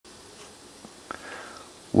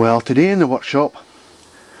Well, today in the workshop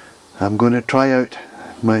I'm going to try out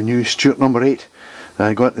my new Stuart number 8.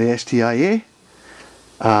 I got the STIA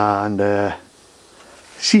and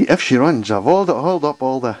see if she runs. I've hauled up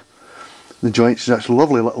all the joints. That's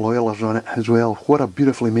lovely little oilers on it as well. What a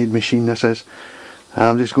beautifully made machine this is.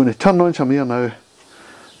 I'm just going to turn on some air now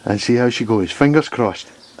and see how she goes. Fingers crossed.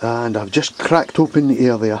 And I've just cracked open the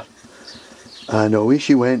air there and away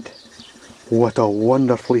she went. What a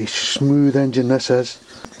wonderfully smooth engine this is.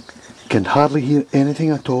 Can hardly hear anything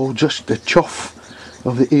at all, just the chuff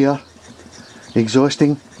of the air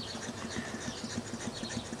exhausting.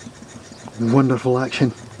 Wonderful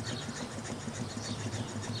action.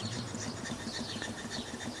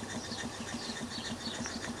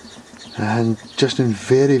 And just in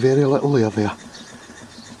very, very little air there.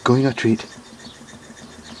 Going a treat.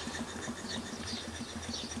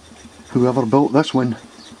 Whoever built this one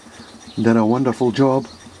did a wonderful job.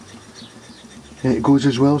 It goes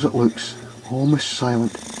as well as it looks, almost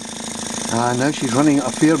silent. And now she's running at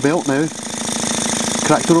a fair belt now.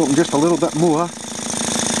 Cracked her open just a little bit more.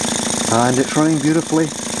 And it's running beautifully.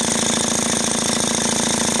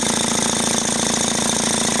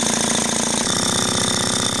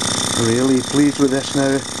 Really pleased with this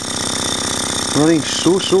now. Running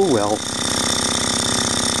so well.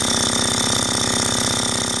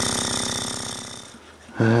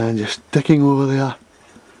 And just ticking over there.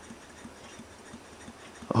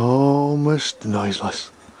 Almost noiseless.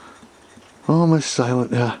 Almost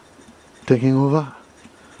silent there. Ticking over.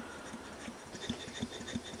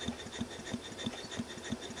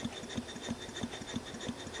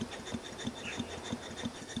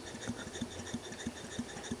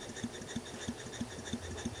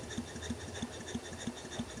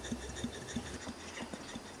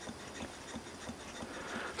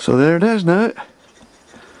 So there it is now.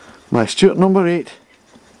 My Stuart number 8.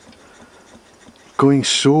 Going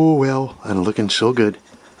so well and looking so good.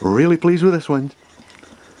 Really pleased with this one.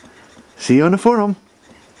 See you on the forum.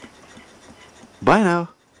 Bye now.